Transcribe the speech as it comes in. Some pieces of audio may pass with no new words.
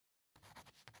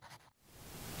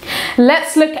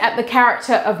Let's look at the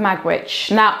character of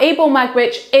Magwitch. Now, Abel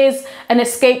Magwitch is an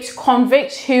escaped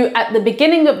convict who, at the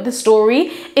beginning of the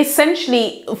story,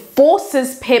 essentially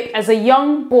forces Pip as a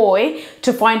young boy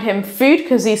to find him food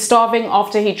because he's starving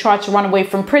after he tried to run away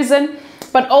from prison.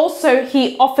 But also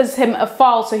he offers him a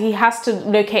file, so he has to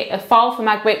locate a file for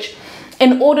Magwitch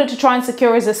in order to try and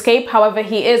secure his escape. However,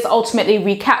 he is ultimately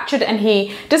recaptured and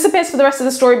he disappears for the rest of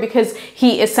the story because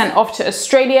he is sent off to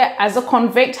Australia as a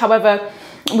convict. However,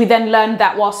 we then learned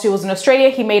that whilst he was in Australia,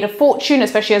 he made a fortune,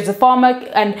 especially as a farmer,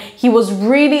 and he was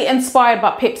really inspired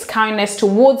by Pip's kindness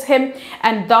towards him,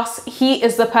 and thus he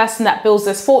is the person that builds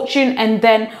this fortune and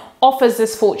then offers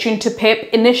this fortune to Pip,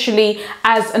 initially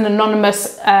as an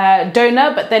anonymous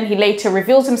donor, but then he later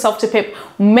reveals himself to Pip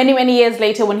many years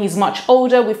later when he's much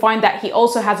older. We find that he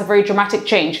also has a very dramatic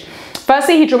change.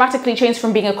 Firstly, he dramatically changed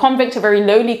from being a convict, a very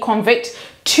lowly convict,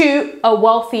 to a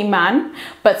wealthy man.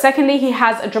 But secondly, he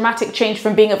has a dramatic change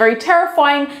from being a very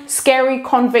terrifying, scary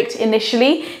convict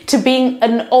initially to being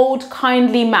an old,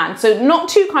 kindly man. So not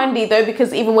too kindly though,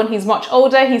 because even when he's much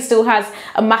older, he still has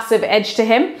a massive edge to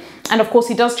him. And of course,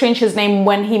 he does change his name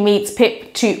when he meets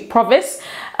Pip to Provis.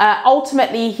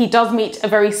 Ultimately, he does meet a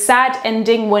very sad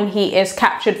ending when he is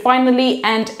captured finally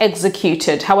and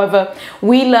executed. However,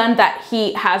 we learn that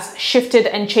he has shifted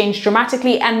and changed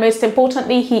dramatically, and most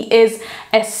importantly, he is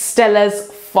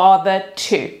Estella's father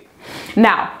too.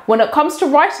 Now, when it comes to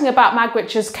writing about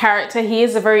Magwitch's character, he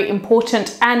is a very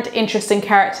important and interesting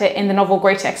character in the novel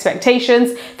Greater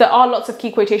Expectations. There are lots of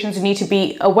key quotations you need to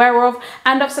be aware of,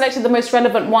 and I've selected the most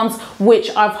relevant ones, which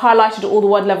I've highlighted all the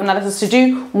word level analysis to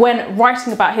do when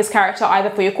writing about his character, either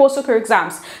for your coursework or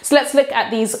exams. So let's look at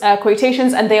these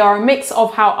quotations, and they are a mix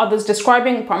of how others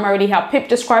describing, primarily how Pip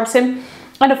describes him,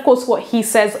 and of course what he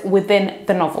says within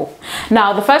the novel.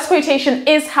 Now, the first quotation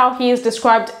is how he is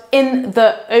described in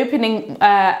the opening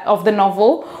of the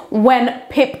novel when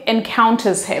Pip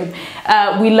encounters him.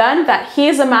 We learn that he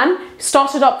is a man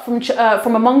started up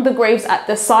from among the graves at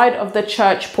the side of the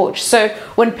church porch. So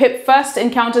when Pip first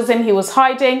encounters him, he was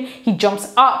hiding, he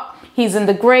jumps up, he's in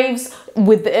the graves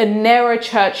with a narrow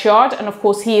churchyard, and of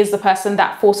course he is the person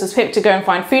that forces Pip to go and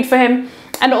find food for him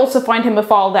and also find him a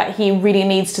file that he really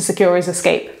needs to secure his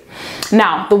escape.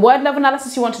 Now, the word level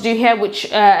analysis you want to do here,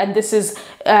 which, and this is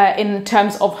in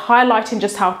terms of highlighting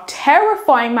just how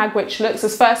terrifying Magwitch looks,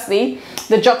 is firstly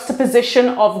the juxtaposition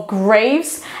of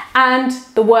graves and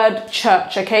the word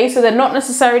church, okay? So they're not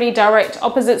necessarily direct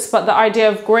opposites, but the idea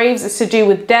of graves is to do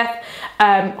with death,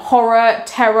 horror,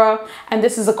 terror, and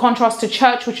this is a contrast to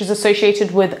church, which is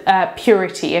associated with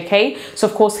purity, okay? So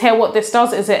of course here what this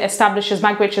does is it establishes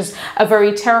Magwitch as a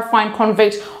very terrifying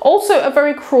convict, also a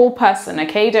very cruel person,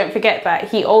 okay? Don't forget that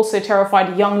he also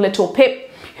terrified young little Pip,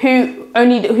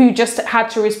 who just had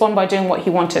to respond by doing what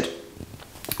he wanted.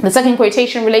 The second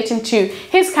quotation relating to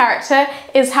his character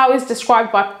is how he's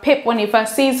described by Pip when he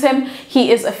first sees him.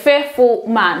 He is a fearful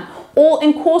man, all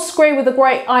in coarse grey with a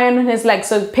grey iron on his leg.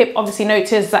 So Pip obviously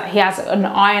noticed that he has an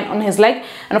iron on his leg,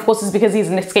 and of course it's because he's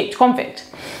an escaped convict.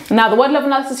 Now, the word level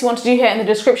analysis you want to do here in the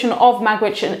description of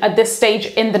Magwitch at this stage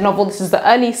in the novel, this is the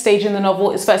early stage in the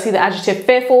novel, is firstly the adjective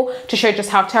fearful to show just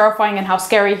how terrifying and how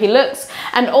scary he looks,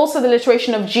 and also the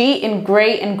alliteration of G in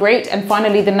grey and great, and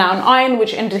finally the noun iron,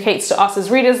 which indicates to us as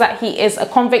readers that he is a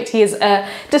convict, he is a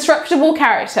disreputable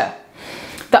character.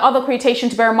 The other quotation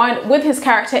to bear in mind with his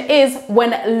character is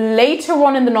when later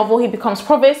on in the novel he becomes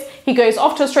Provis, he goes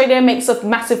off to Australia, makes a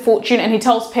massive fortune, and he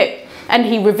tells Pip, and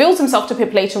he reveals himself to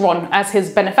Pip later on as his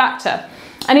benefactor.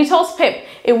 And he tells Pip,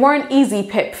 "It weren't easy,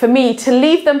 Pip, for me to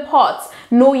leave them parts,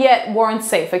 nor yet weren't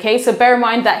safe," okay? So bear in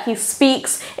mind that he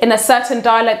speaks in a certain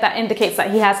dialect that indicates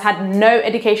that he has had no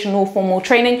education nor formal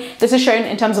training. This is shown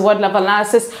in terms of word level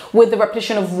analysis with the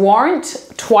repetition of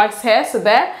warrant twice here, so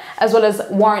there, as well as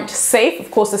weren't safe.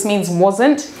 Of course, this means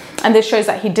wasn't. And this shows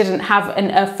that he didn't have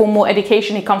a formal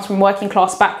education. He comes from working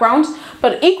class background.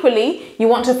 But equally, you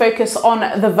want to focus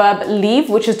on the verb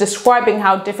leave, which is describing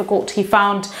how difficult he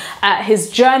found his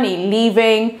journey,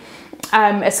 leaving,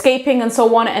 escaping and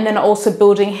so on, and then also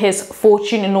building his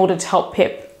fortune in order to help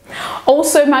Pip.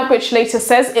 Also, Magwitch later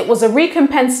says, "It was a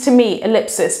recompense to me,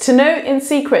 ellipsis, to know in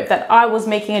secret that I was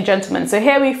making a gentleman." So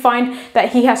here we find that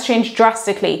he has changed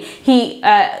drastically. He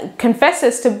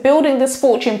confesses to building this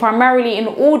fortune primarily in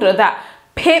order that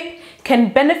Pip can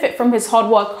benefit from his hard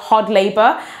work, hard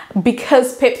labor,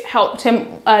 because Pip helped him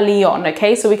early on,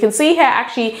 okay? So we can see here,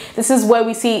 actually, this is where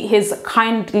we see his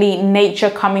kindly nature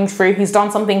coming through. He's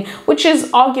done something which is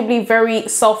arguably very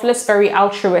selfless, very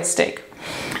altruistic.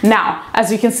 Now,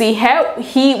 as you can see here,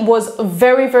 he was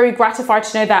very, very gratified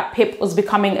to know that Pip was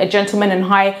becoming a gentleman in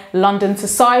high London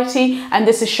society, and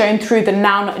this is shown through the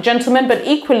noun gentleman, but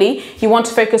equally you want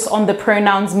to focus on the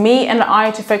pronouns me and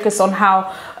I to focus on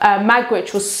how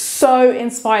Magwitch was so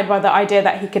inspired by the idea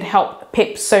that he could help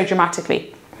Pip so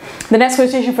dramatically. The next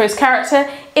quotation for his character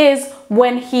is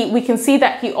when we can see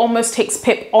that he almost takes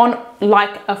Pip on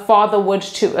like a father would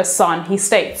to a son. He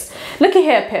states, "Looky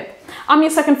here, Pip. I'm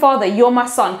your second father, you're my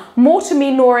son, more to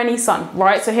me nor any son,"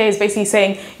 right? So here he's basically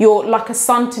saying you're like a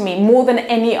son to me, more than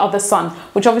any other son,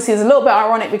 which obviously is a little bit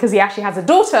ironic because he actually has a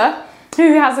daughter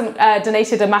who hasn't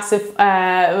donated a massive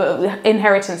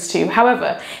inheritance to.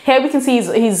 However, here we can see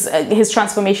his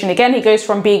transformation again. He goes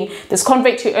from being this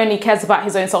convict who only cares about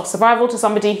his own self-survival to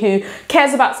somebody who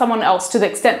cares about someone else, to the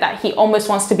extent that he almost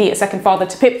wants to be a second father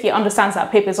to Pip. He understands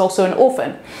that Pip is also an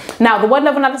orphan. Now, the word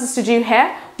level analysis to do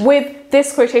here with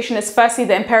this quotation is firstly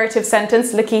the imperative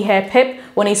sentence, "Looky here, Pip."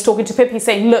 When he's talking to Pip, he's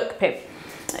saying, "Look, Pip,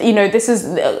 you know, this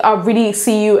is, I really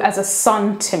see you as a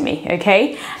son to me,"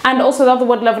 okay? And also the other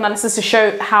word level analysis to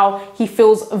show how he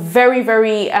feels very,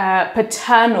 very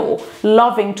paternal,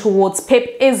 loving towards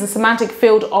Pip is the semantic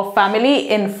field of family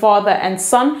in father and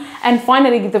son. And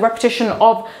finally, the repetition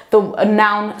of the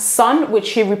noun son,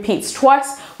 which he repeats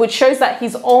twice, which shows that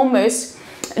he's almost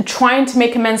trying to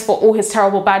make amends for all his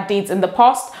terrible bad deeds in the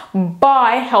past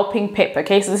by helping Pip,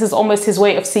 okay? So this is almost his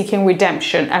way of seeking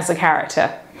redemption as a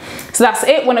character. So that's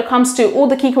it when it comes to all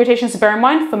the key quotations to bear in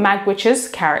mind for Magwitch's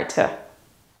character.